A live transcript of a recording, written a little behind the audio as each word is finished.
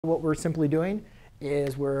what we're simply doing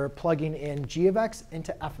is we're plugging in g of x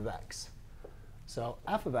into f of x. So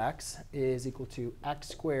f of x is equal to x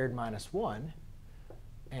squared minus 1.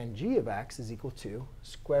 And g of x is equal to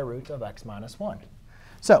square root of x minus 1.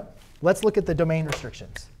 So let's look at the domain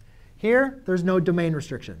restrictions. Here, there's no domain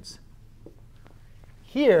restrictions.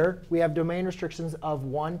 Here, we have domain restrictions of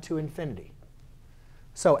 1 to infinity.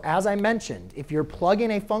 So as I mentioned, if you're plugging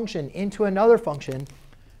a function into another function,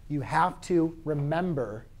 you have to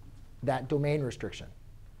remember that domain restriction.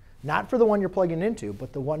 Not for the one you're plugging into,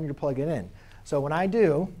 but the one you're plugging in. So when I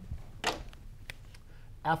do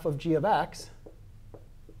f of g of x,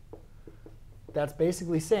 that's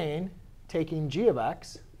basically saying taking g of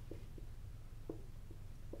x,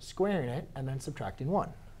 squaring it, and then subtracting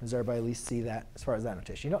 1. Does everybody at least see that as far as that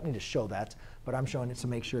notation? You don't need to show that, but I'm showing it to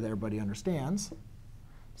make sure that everybody understands.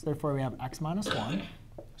 So therefore, we have x minus 1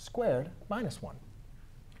 squared minus 1.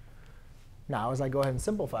 Now, as I go ahead and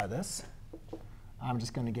simplify this, I'm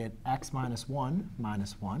just going to get x minus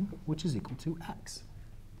 1, which is equal to x.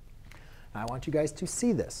 Now, I want you guys to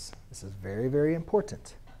see this. This is very, very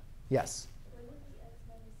important. Yes?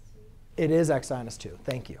 It is x minus 2.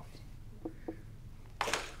 Thank you.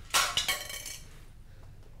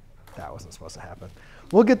 That wasn't supposed to happen.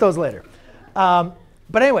 We'll get those later. But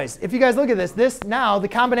anyways, if you guys look at this now, the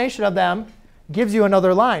combination of them gives you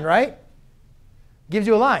another line, right? Gives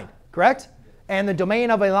you a line, correct? And the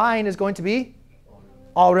domain of a line is going to be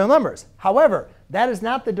all real numbers. However, that is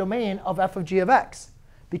not the domain of f of g of x.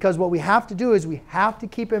 Because what we have to do is we have to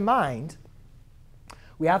keep in mind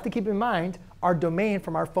our domain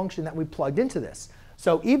from our function that we plugged into this.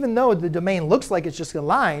 So even though the domain looks like it's just a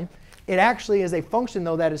line, it actually is a function,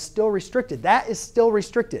 though, that is still restricted. That is still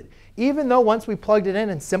restricted. Even though once we plugged it in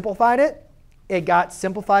and simplified it, it got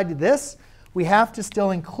simplified to this, we have to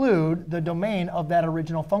still include the domain of that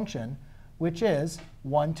original function, which is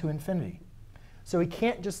 1 to infinity. So we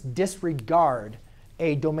can't just disregard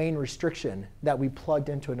a domain restriction that we plugged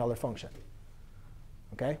into another function.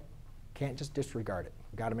 OK? Can't just disregard it.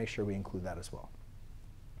 We've got to make sure we include that as well.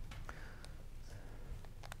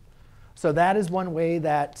 So that is one way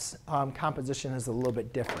that composition is a little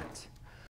bit different.